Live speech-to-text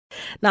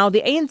Now,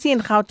 the ANC in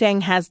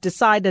Gauteng has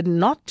decided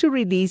not to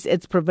release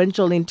its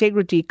Provincial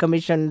Integrity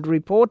Commission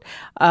report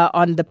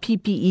on the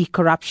PPE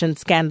corruption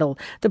scandal.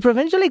 The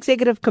Provincial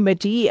Executive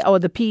Committee, or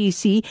the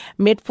PIC,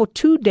 met for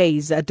 2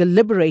 days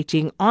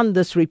deliberating on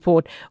this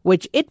report,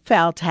 which it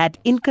felt had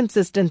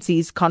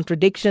inconsistencies,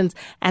 contradictions,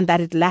 and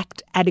that it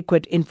lacked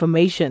adequate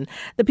information.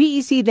 The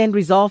PEC then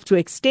resolved to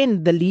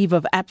extend the leave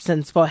of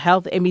absence for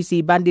Health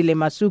MEC Bandile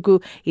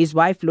Masuku, his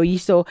wife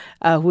Loyiso,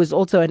 who is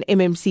also an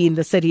MMC in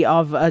the city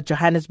of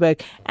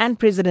Johannesburg, and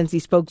Presidency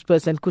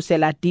spokesperson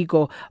Khusela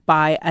Diko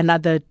by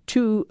another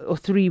 2 or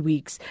 3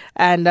 weeks.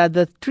 And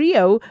the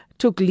trio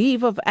took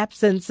leave of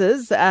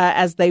absences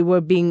as they were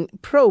being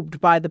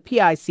probed by the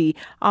PIC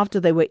after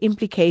they were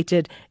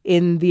implicated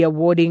in the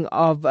awarding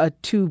of a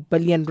 2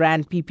 billion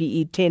rand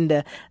PPE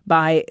tender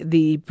by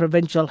the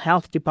Provincial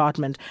Health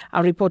Department.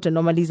 Our reporter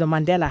Nomalizo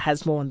Mandela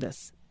has more on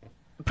this.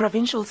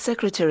 Provincial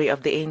Secretary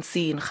of the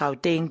ANC in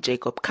Gauteng,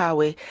 Jacob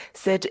Kawe,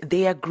 said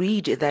they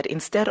agreed that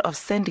instead of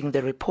sending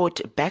the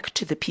report back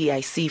to the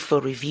PIC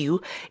for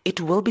review, it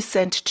will be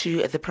sent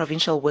to the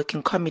Provincial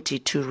Working Committee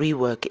to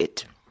rework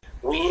it.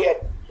 We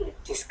had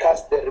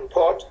discussed the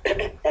report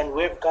and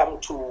we've come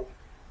to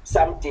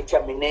some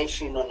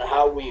determination on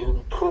how we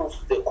improve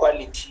the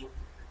quality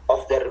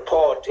of the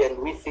report, and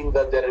we think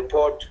that the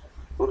report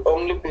would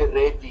only be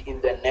ready in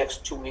the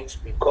next 2 weeks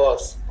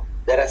because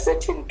there are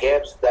certain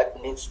gaps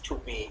that needs to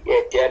be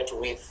dealt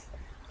with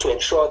to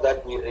ensure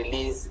that we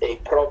release a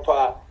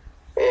proper,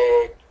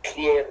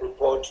 clear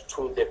report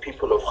to the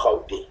people of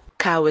Gauteng.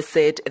 Kawe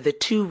said the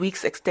 2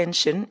 weeks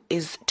extension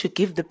is to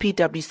give the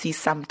PwC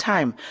some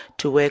time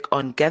to work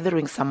on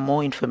gathering some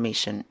more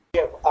information.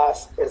 We have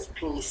asked as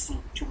PEC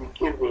to be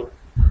given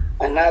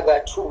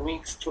another 2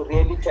 weeks to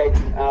really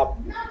tighten up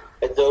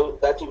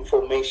that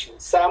information.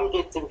 Some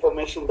it's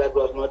information that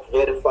was not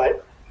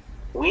verified,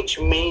 which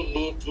may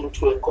lead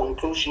into a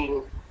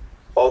conclusion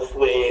of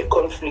a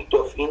conflict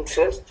of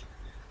interest.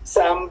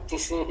 Some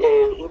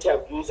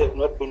interviews have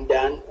not been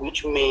done,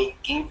 which may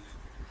give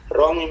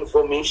wrong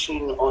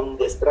information on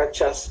the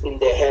structures in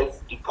the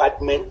health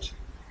department.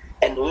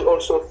 And we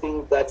also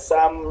think that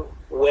some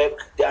work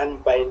done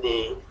by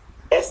the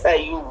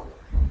SIU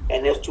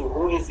and as to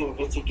who is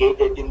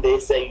investigated in the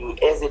SIU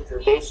as it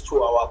relates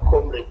to our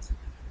comrades,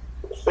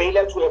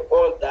 failure to have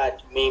all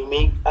that may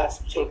make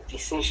us take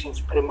decisions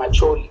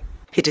prematurely.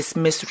 He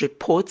dismissed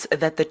reports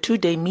that the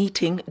 2-day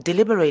meeting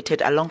deliberated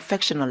along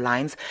factional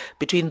lines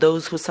between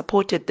those who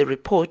supported the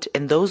report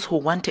and those who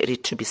wanted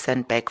it to be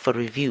sent back for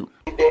review.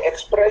 The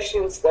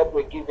expressions that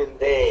were given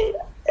there,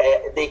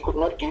 they could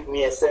not give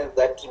me a sense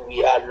that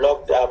we are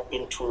locked up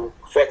into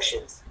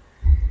factions.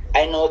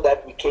 I know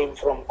that we came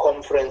from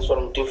conference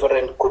from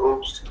different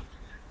groups,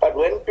 but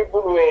when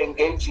people were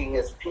engaging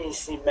as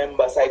PEC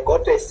members, I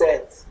got a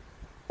sense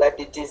that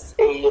it is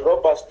a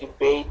robust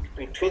debate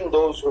between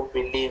those who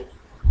believe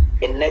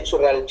in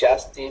natural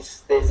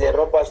justice. There's a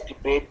robust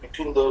debate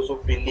between those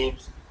who believe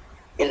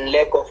in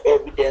lack of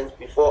evidence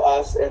before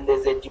us, and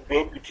there's a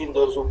debate between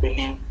those who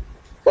believe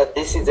that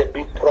this is a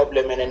big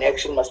problem and an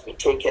action must be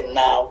taken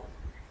now.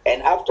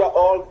 And after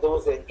all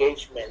those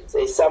engagements,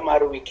 a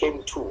summary we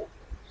came to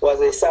was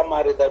a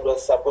summary that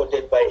was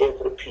supported by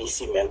every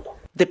PEC member.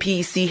 The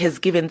PEC has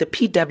given the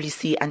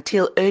PwC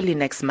until early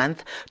next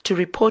month to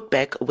report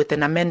back with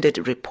an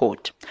amended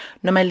report.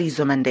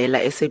 Nomalizo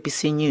Mandela,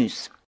 SABC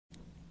News.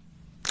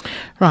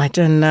 Right,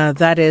 and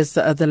that is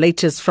the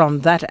latest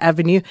from that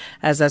avenue.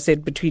 As I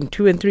said, between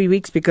 2 and 3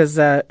 weeks, because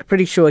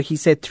pretty sure he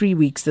said 3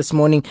 weeks this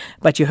morning,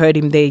 but you heard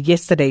him there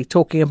yesterday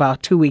talking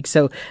about 2 weeks.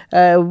 So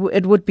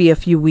it would be a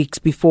few weeks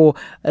before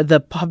the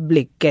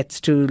public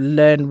gets to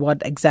learn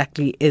what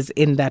exactly is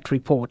in that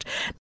report.